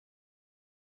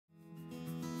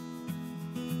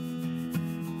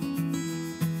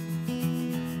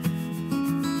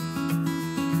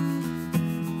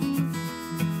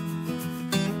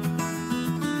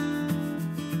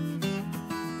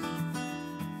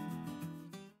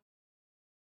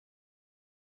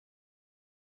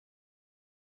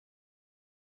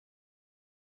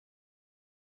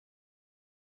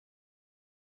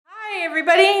Hi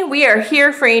everybody, we are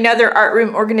here for another art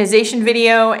room organization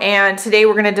video, and today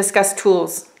we're going to discuss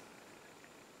tools.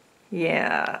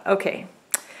 Yeah, okay.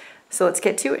 So let's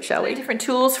get to it, shall we? Different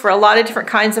tools for a lot of different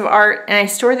kinds of art, and I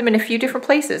store them in a few different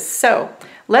places. So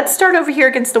let's start over here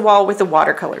against the wall with the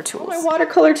watercolor tools. All my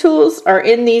watercolor tools are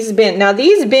in these bins. Now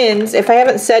these bins, if I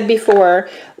haven't said before,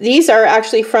 these are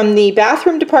actually from the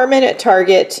bathroom department at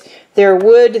Target. They're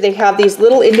wood. They have these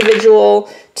little individual,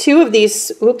 two of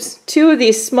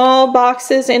these small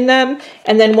boxes in them,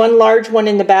 and then one large one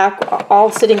in the back,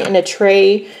 all sitting in a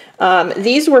tray.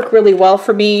 These work really well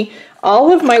for me.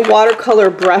 All of my watercolor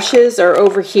brushes are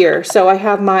over here. So I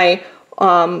have my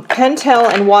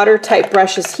Pentel and water type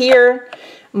brushes here,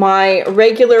 my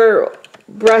regular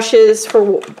brushes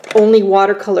for only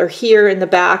watercolor here in the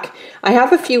back. I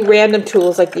have a few random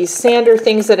tools like these sander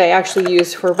things that I actually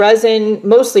use for resin,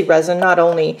 mostly resin, not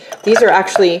only. These are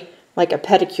actually like a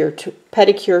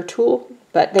pedicure tool,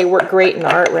 but they work great in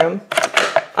the art room.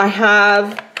 I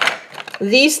have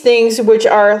these things which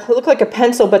look like a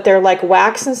pencil, but they're like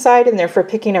wax inside, and they're for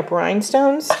picking up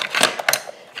rhinestones.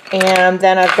 And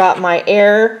then I've got my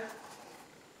air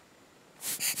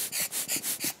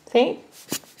thing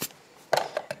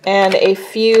and a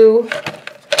few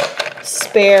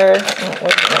spare,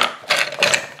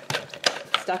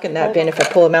 stuck in that bin if I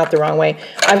pull them out the wrong way.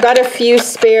 I've got a few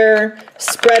spare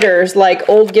spreaders, like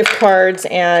old gift cards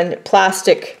and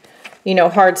plastic,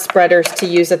 hard spreaders to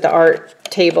use at the art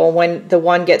table when the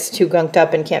one gets too gunked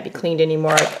up and can't be cleaned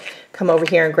anymore. I come over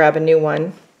here and grab a new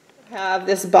one. I have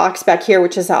this box back here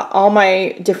which has all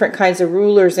my different kinds of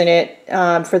rulers in it,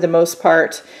 for the most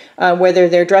part, whether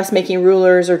they're dressmaking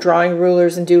rulers or drawing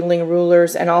rulers and doodling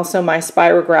rulers, and also my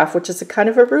spirograph, which is a kind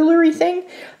of a rulery thing.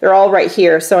 They're all right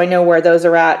here, so I know where those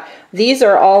are at. These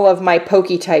are all of my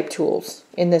pokey type tools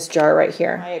in this jar right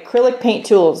here. My acrylic paint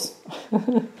tools.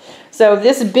 So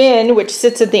this bin, which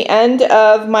sits at the end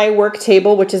of my work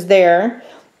table, which is there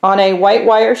on a white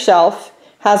wire shelf,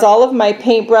 has all of my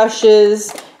paint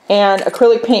brushes and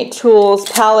acrylic paint tools,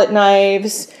 palette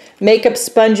knives, makeup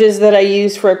sponges that I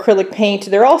use for acrylic paint.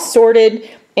 They're all sorted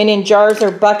and in jars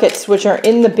or buckets, which are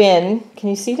in the bin. Can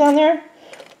you see down there?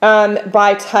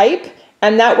 By type,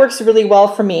 and that works really well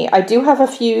for me. I do have a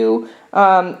few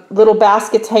little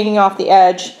baskets hanging off the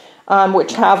edge,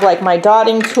 which have like my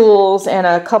dotting tools and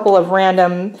a couple of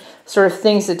random sort of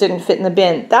things that didn't fit in the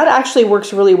bin. That actually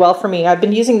works really well for me. I've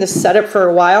been using this setup for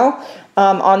a while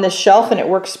on this shelf, and it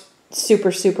works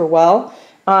super well.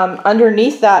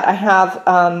 Underneath that I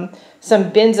have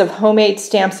some bins of homemade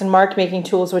stamps and mark making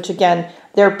tools, which again,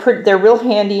 they're real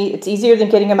handy. It's easier than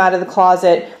getting them out of the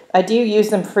closet. I do use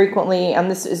them frequently,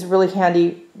 and this is a really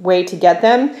handy way to get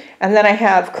them. And then I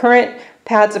have current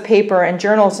pads of paper and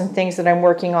journals and things that I'm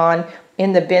working on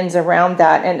in the bins around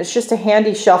that, and it's just a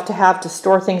handy shelf to have to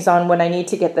store things on when I need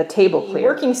to get the table clear. The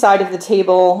working side of the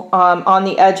table, on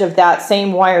the edge of that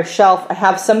same wire shelf, I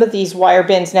have some of these wire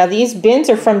bins. Now these bins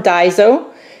are from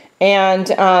Daiso, and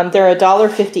they're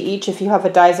 $1.50 each if you have a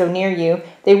Daiso near you.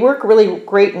 They work really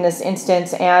great in this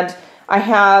instance, and I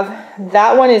have,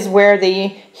 that one is where the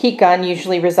heat gun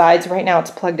usually resides. Right now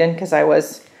it's plugged in because I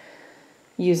was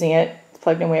using it. It's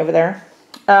plugged in way over there.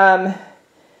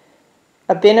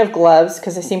 A bin of gloves,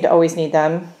 because I seem to always need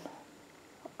them.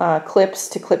 Clips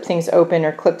to clip things open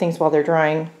or clip things while they're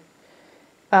drying.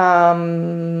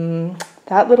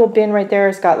 That little bin right there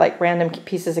has got like random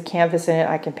pieces of canvas in it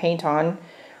I can paint on.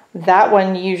 That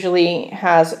one usually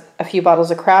has a few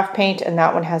bottles of craft paint, and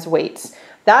that one has weights.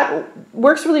 That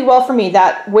works really well for me,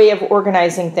 that way of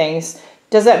organizing things.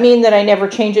 Does that mean that I never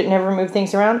change it, never move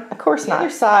things around? Of course not. On the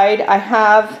other side, I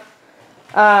have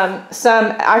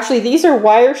actually these are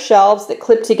wire shelves that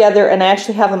clip together, and I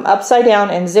actually have them upside down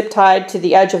and zip tied to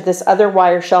the edge of this other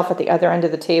wire shelf at the other end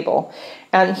of the table.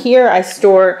 And here I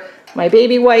store my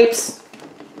baby wipes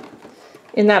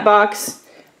in that box,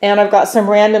 and I've got some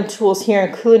random tools here,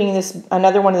 including this,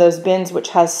 another one of those bins which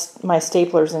has my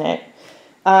staplers in it.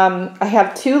 I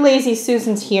have two Lazy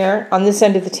Susans here on this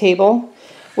end of the table,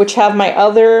 which have my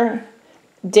other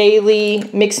daily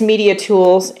mixed media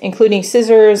tools, including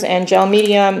scissors and gel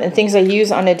medium and things I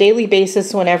use on a daily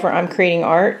basis whenever I'm creating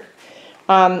art.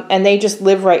 And they just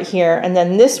live right here. And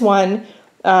then this one,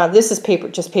 this is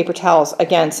just paper towels.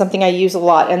 Again, something I use a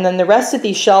lot. And then the rest of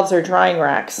these shelves are drying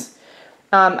racks.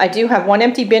 I do have one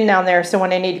empty bin down there, so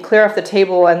when I need to clear off the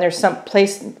table and there's some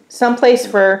place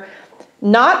for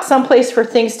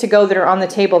things to go that are on the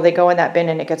table, they go in that bin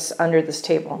and it gets under this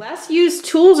table. Less used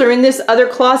tools are in this other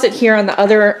closet here on the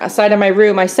other side of my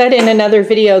room. I said in another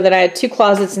video that I had two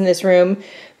closets in this room.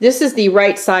 This is the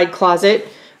right side closet.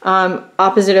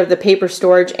 opposite of the paper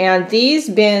storage. And these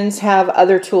bins have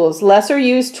other tools, lesser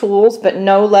used tools, but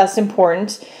no less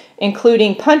important,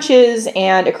 including punches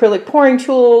and acrylic pouring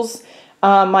tools,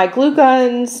 my glue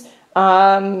guns,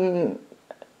 an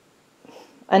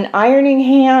ironing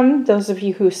ham. Those of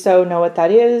you who sew know what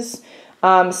that is.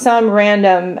 Some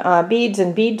random beads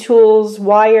and bead tools,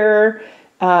 wire.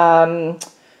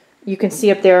 You can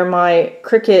see up there my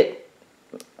Cricut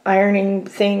ironing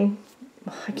thing.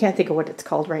 I can't think of what it's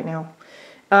called right now.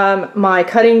 My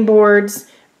cutting boards,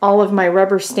 all of my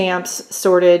rubber stamps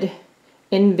sorted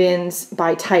in bins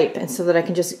by type, and so that I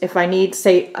can just, if I need,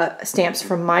 say, stamps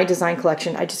from my design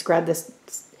collection, I just grab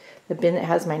the bin that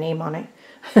has my name on it.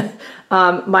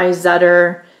 My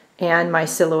Zutter and my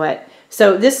Silhouette.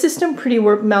 So this system pretty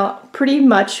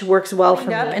much works well for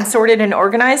me. And sorted and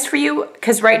organized for you,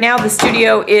 because right now the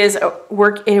studio is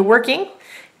working.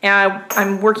 And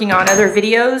I'm working on other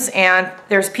videos, and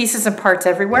there's pieces and parts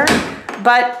everywhere.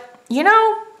 But, you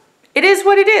know, it is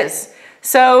what it is.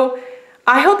 So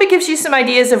I hope it gives you some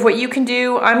ideas of what you can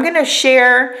do. I'm going to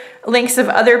share links of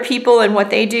other people and what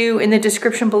they do in the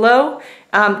description below.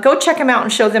 Go check them out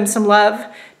and show them some love.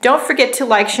 Don't forget to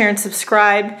like, share, and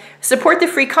subscribe. Support the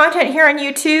free content here on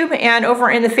YouTube and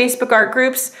over in the Facebook art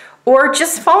groups. Or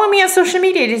just follow me on social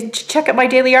media to check out my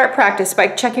daily art practice by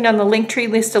checking on the Linktree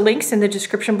list of links in the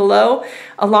description below,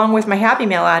 along with my Happy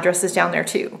Mail addresses down there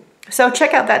too. So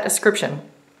check out that description.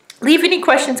 Leave any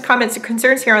questions, comments, or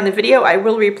concerns here on the video. I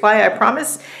will reply, I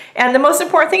promise. And the most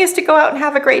important thing is to go out and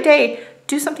have a great day.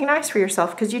 Do something nice for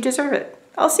yourself because you deserve it.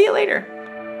 I'll see you later.